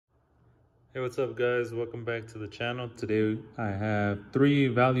Hey, what's up guys? Welcome back to the channel. Today I have 3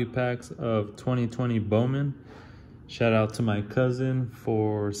 value packs of 2020 Bowman. Shout out to my cousin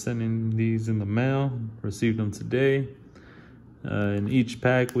for sending these in the mail. Received them today. In each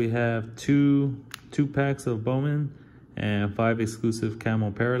pack we have two packs of Bowman and 5 exclusive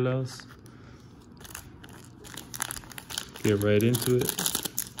Camo parallels. Get right into it.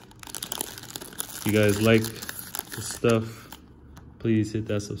 If you guys like the stuff, please hit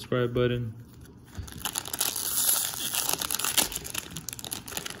that subscribe button.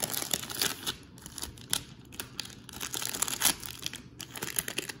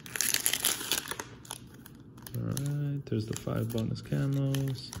 Alright, there's the 5 bonus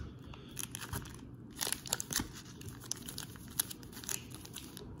camos.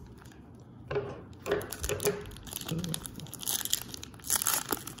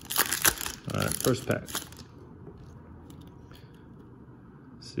 Alright, first pack.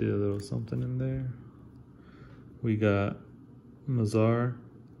 See a little something in there. We got Mazar,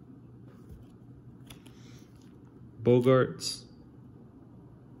 Bogarts,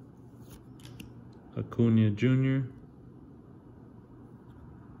 Acuna Jr.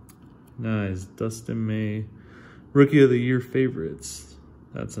 Nice, Dustin May, Rookie of the Year favorites.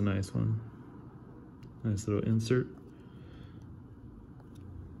 That's a nice one. Nice little insert.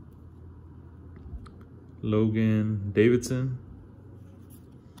 Logan Davidson,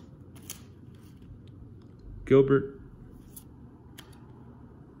 Gilbert,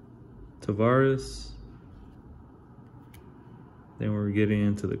 Tavares. Then we're getting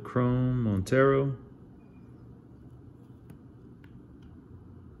into the Chrome, Montero,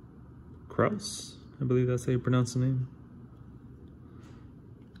 Kraus, I believe that's how you pronounce the name.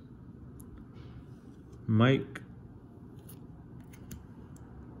 Mike,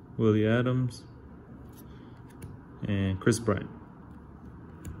 Willie Adams, and Chris Bryant.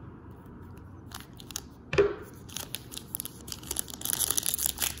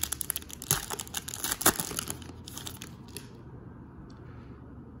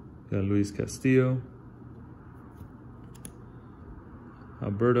 Got Luis Castillo,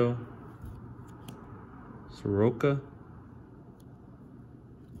 Alberto, Soroka,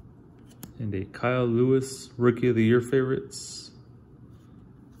 and a Kyle Lewis Rookie of the Year favorites.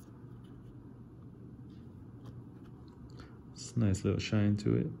 It's a nice little shine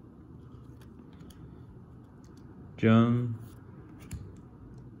to it. Jung,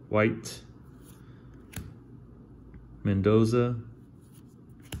 White, Mendoza,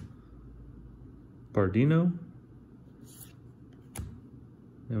 Bardino.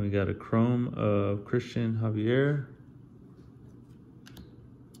 Then we got a Chrome of Christian Javier.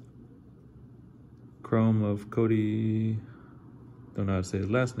 Chrome of Cody, don't know how to say his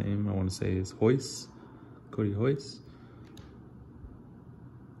last name. I want to say it's Hoyce, Cody Hoyce.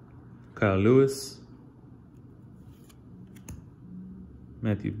 Kyle Lewis,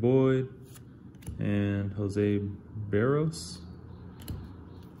 Matthew Boyd, and Jose Barros.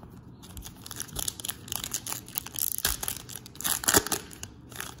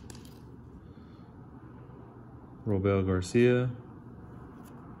 Robel Garcia,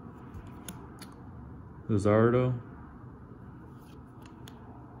 Luzardo,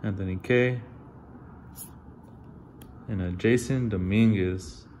 Anthony K, and a JASSON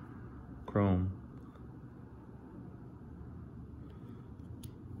Dominguez Chrome.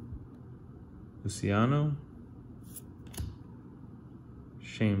 Luciano,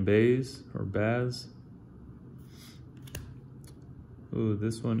 Shane Bays or Baz. Ooh,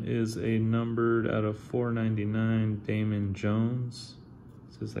 this one is a numbered out of 499 Damon Jones.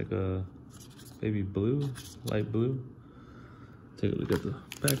 This is like a baby blue, light blue. Take a look at the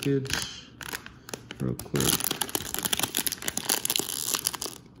package real quick.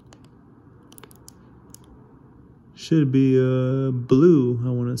 Should be blue, I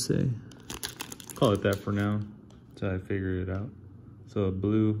want to say. Call it that for now until I figure it out. So a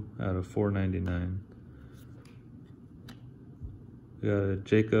blue out of 499. We got a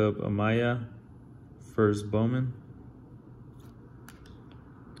Jacob Amaya, first Bowman.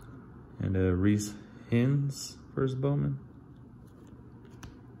 And a Reese Hins, first Bowman.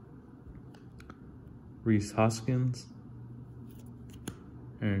 Reese Hoskins,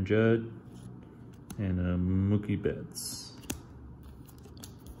 Aaron Judd, and a Mookie Betts.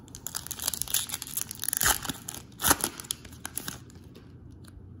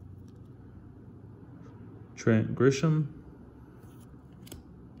 Trent Grisham,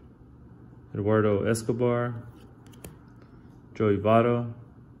 Eduardo Escobar, Joey Votto,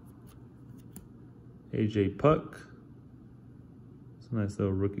 AJ Puck. It's a nice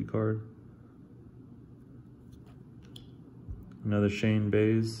little rookie card. Another Shane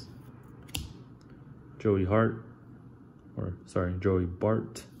Bays. Joey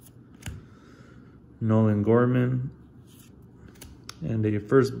Bart, Nolan Gorman, and a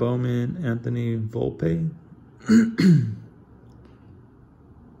first Bowman, Anthony Volpe.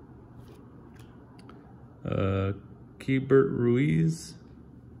 Keibert Ruiz,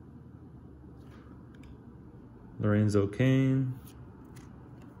 Lorenzo Kane,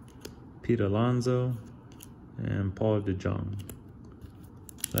 Pete Alonso, and Paul DeJong.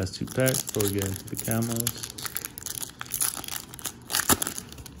 Last 2 packs before we get into the camos.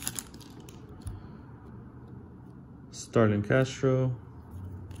 Starlin Castro,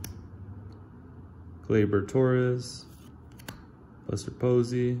 Gleyber Torres, Buster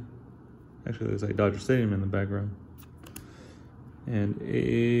Posey. Actually, looks like Dodger Stadium in the background. And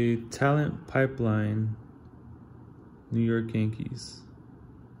a talent pipeline, New York Yankees.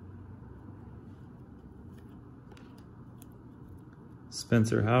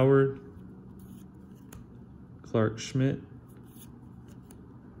 Spencer Howard, Clark Schmidt,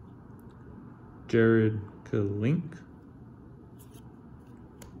 Jared Kalink,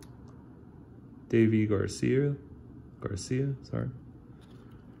 Davey Garcia, sorry.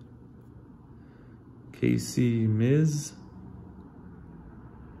 Casey Miz,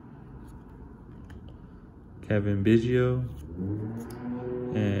 Kevin Biggio,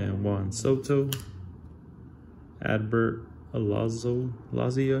 and Juan Soto, Adbert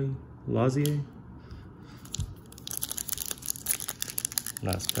Lazier.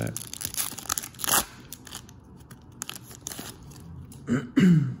 Last pack.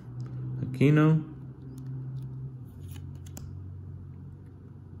 Aquino,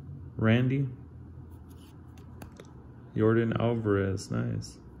 Randy, Jordan Alvarez,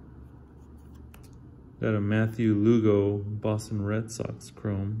 nice. Got a Matthew Lugo, Boston Red Sox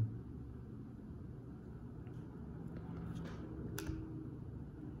chrome.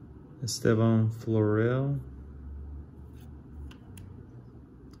 Esteban Florel,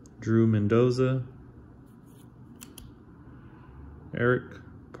 Drew Mendoza, Eric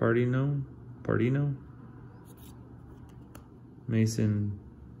Pardino, Mason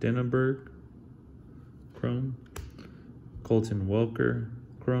Denneberg, chrome, Colton Welker,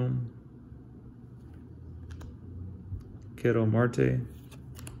 chrome, Keto Marte,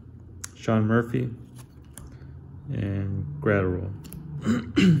 Sean Murphy, and Gratterall.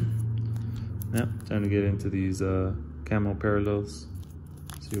 Yep, time to get into these camo parallels.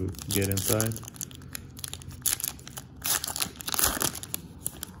 See what we can get inside.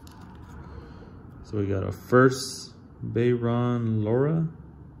 So we got a first Bayron Lora,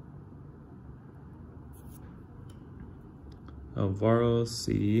 Alvaro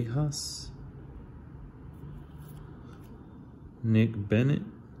Seijas, Nick Bennett,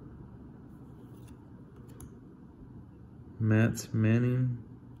 Matt Manning,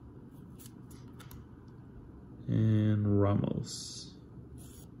 and Ramos.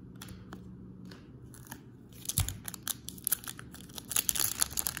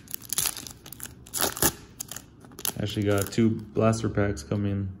 Actually got 2 blaster packs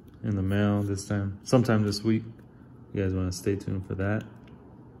coming in the mail this time, sometime this week. You guys want to stay tuned for that.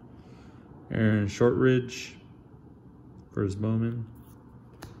 Aaron Shortridge, first Bowman.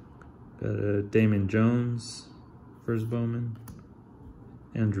 Got a Damon Jones, first Bowman.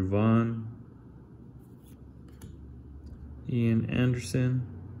 Andrew Vaughn, Ian Anderson,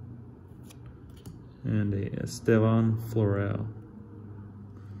 and a Esteban Florel.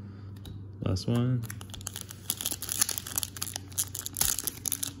 Last one.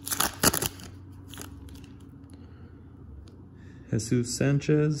 Jesus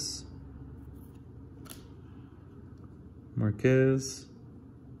Sanchez, Marquez,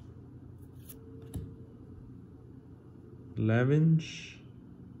 Lavinge,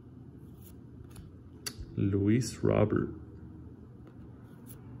 Luis Robert,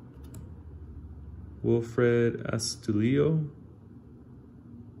 Wilfred Astudillo,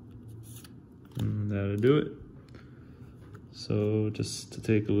 and that'll do it. So just to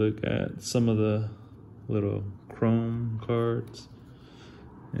take a look at some of the little chrome cards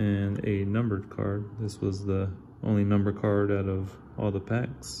and a numbered card. This was the only number card out of all the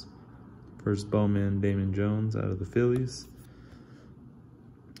packs. First Bowman, Damon Jones out of the Phillies.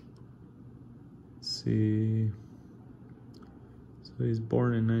 Let's see. So he's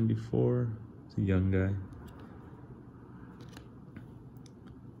born in '94. He's a young guy.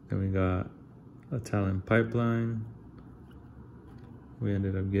 Then we got a talent pipeline. We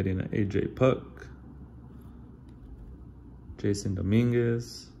ended up getting an AJ Puck, Jason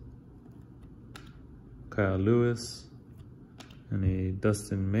Dominguez, Kyle Lewis, and a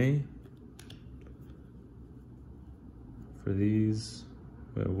Dustin May. For these,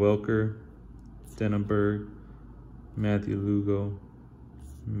 we have Welker, Denenberg, Matthew Lugo,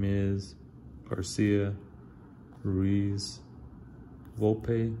 Miz, Garcia, Ruiz,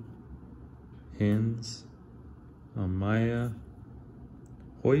 Volpe, Hins, Amaya,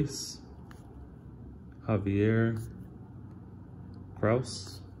 Hoyce, Javier,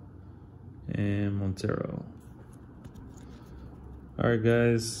 Kraus, and Montero. Alright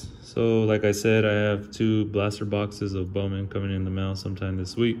guys, so like I said, I have 2 blaster boxes of Bowman coming in the mail sometime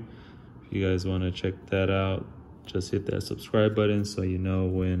this week. If you guys want to check that out, just hit that subscribe button so you know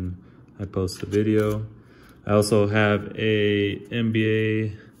when I post a video. I also have a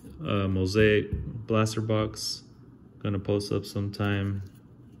NBA Mosaic blaster box. Gonna post up sometime,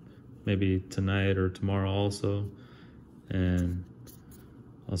 maybe tonight or tomorrow also. And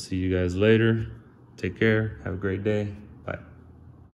I'll see you guys later. Take care. Have a great day.